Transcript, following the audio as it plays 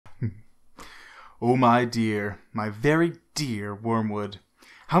Oh, my dear, my very dear Wormwood,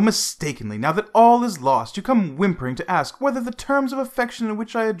 how mistakenly, now that all is lost, you come whimpering to ask whether the terms of affection in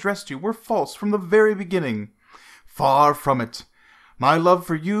which I addressed you were false from the very beginning. Far from it. My love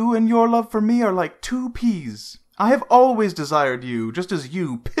for you and your love for me are like two peas. I have always desired you, just as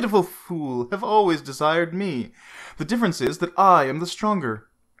you, pitiful fool, have always desired me. The difference is that I am the stronger.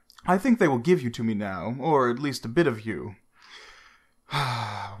 I think they will give you to me now, or at least a bit of you.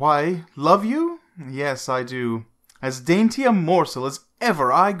 Why, love you? Yes, I do. As dainty a morsel as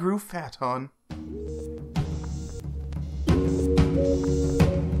ever I grew fat on.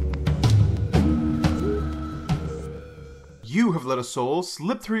 You have let a soul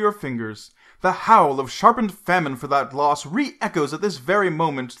slip through your fingers. The howl of sharpened famine for that loss re-echoes at this very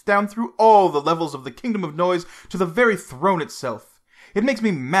moment down through all the levels of the kingdom of noise to the very throne itself. It makes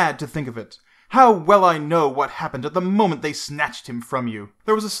me mad to think of it. How well I know what happened at the moment they snatched him from you.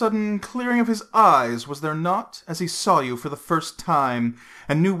 There was a sudden clearing of his eyes, was there not, as he saw you for the first time,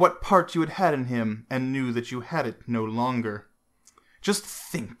 and knew what part you had had in him, and knew that you had it no longer. Just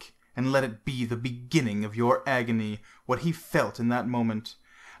think, and let it be the beginning of your agony, what he felt in that moment.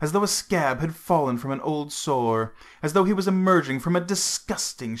 As though a scab had fallen from an old sore, as though he was emerging from a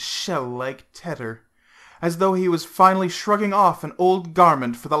disgusting shell-like tetter. As though he was finally shrugging off an old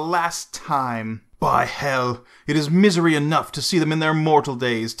garment for the last time. By hell, it is misery enough to see them in their mortal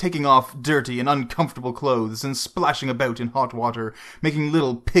days, taking off dirty and uncomfortable clothes and splashing about in hot water, making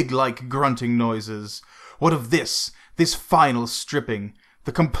little pig-like grunting noises. What of this final stripping,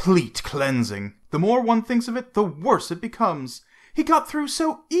 the complete cleansing? The more one thinks of it, the worse it becomes. He got through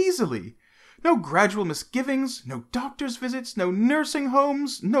so easily. No gradual misgivings, no doctor's visits, no nursing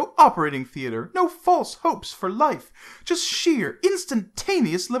homes, no operating theater, no false hopes for life, just sheer,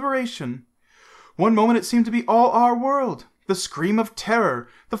 instantaneous liberation. One moment it seemed to be all our world. The scream of terror,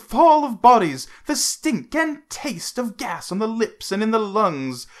 the fall of bodies, the stink and taste of gas on the lips and in the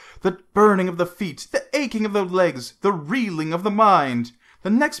lungs, the burning of the feet, the aching of the legs, the reeling of the mind. The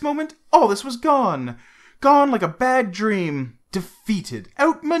next moment, all this was gone. Gone like a bad dream. Defeated,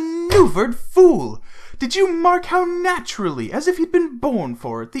 outmaneuvered fool! Did you mark how naturally, as if he'd been born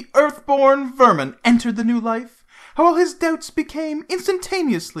for it, the earth-born vermin entered the new life? How all his doubts became,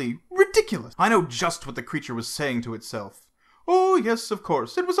 instantaneously, ridiculous? I know just what the creature was saying to itself. Oh, yes, of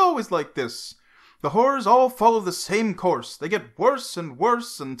course, it was always like this. The horrors all follow the same course. They get worse and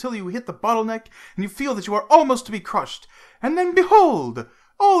worse until you hit the bottleneck, and you feel that you are almost to be crushed. And then, behold,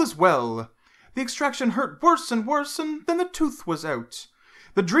 all is well. The extraction hurt worse, and then the tooth was out.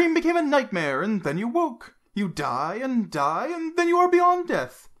 The dream became a nightmare, and then you woke. You die, and then you are beyond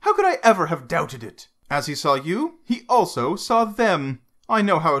death. How could I ever have doubted it? As he saw you, he also saw them. I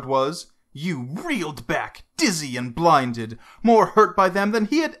know how it was. You reeled back, dizzy and blinded, more hurt by them than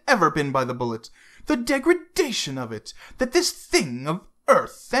he had ever been by the bullet. The degradation of it, that this thing of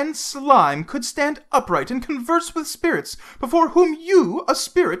earth and slime could stand upright and converse with spirits before whom you, a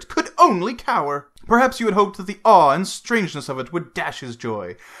spirit, could only cower. Perhaps you had hoped that the awe and strangeness of it would dash his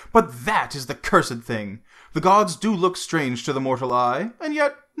joy. But that is the cursed thing. The gods do look strange to the mortal eye, and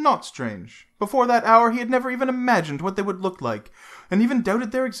yet not strange. Before that hour he had never even imagined what they would look like, and even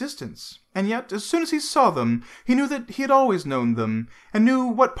doubted their existence. And yet, as soon as he saw them, he knew that he had always known them, and knew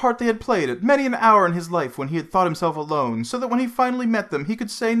what part they had played at many an hour in his life when he had thought himself alone, so that when he finally met them he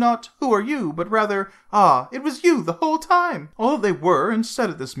could say not, "Who are you?" but rather, "Ah, it was you the whole time." All that they were and said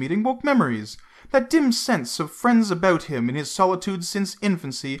at this meeting woke memories. That dim sense of friends about him in his solitude since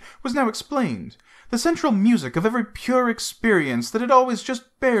infancy was now explained. The central music of every pure experience that had always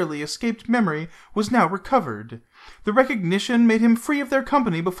just barely escaped memory was now recovered. The recognition made him free of their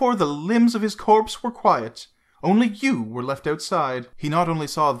company before the limbs of his corpse were quiet. Only you were left outside. He not only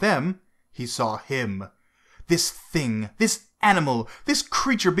saw them, he saw him. This thing, this animal, this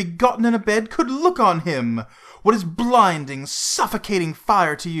creature begotten in a bed could look on him. What is blinding, suffocating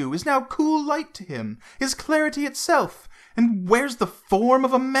fire to you is now cool light to him, is clarity itself. And wears the form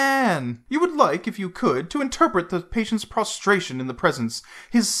of a man. You would like, if you could, to interpret the patient's prostration in the presence,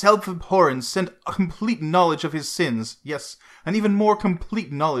 his self-abhorrence and a complete knowledge of his sins, yes, an even more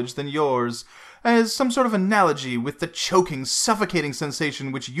complete knowledge than yours, as some sort of analogy with the choking, suffocating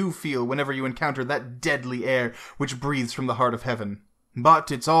sensation which you feel whenever you encounter that deadly air which breathes from the heart of heaven.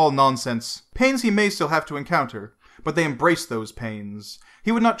 But it's all nonsense. Pains he may still have to encounter, but they embrace those pains.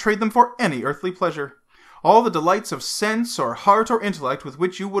 He would not trade them for any earthly pleasure. All the delights of sense, or heart, or intellect with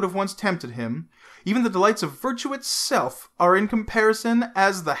which you would have once tempted him, even the delights of virtue itself, are in comparison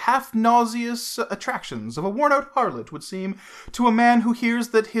as the half-nauseous attractions of a worn-out harlot would seem to a man who hears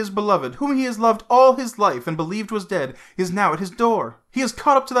that his beloved, whom he has loved all his life and believed was dead, is now at his door. He is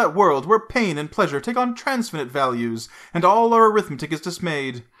caught up to that world where pain and pleasure take on transfinite values, and all our arithmetic is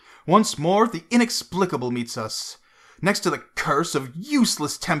dismayed. Once more the inexplicable meets us. Next to the curse of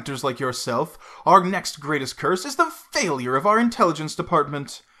useless tempters like yourself, our next greatest curse is the failure of our intelligence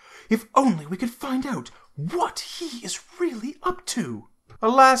department. If only we could find out what he is really up to.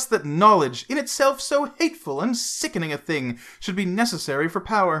 Alas, that knowledge, in itself so hateful and sickening a thing, should be necessary for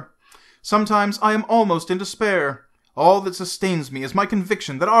power. Sometimes I am almost in despair. All that sustains me is my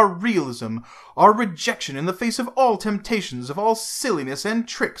conviction that our realism, our rejection in the face of all temptations, of all silliness and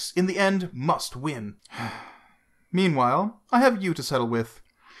tricks, in the end must win. Meanwhile, I have you to settle with.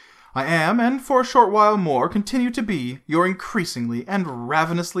 I am, and for a short while more continue to be, your increasingly and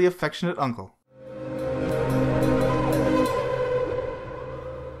ravenously affectionate uncle.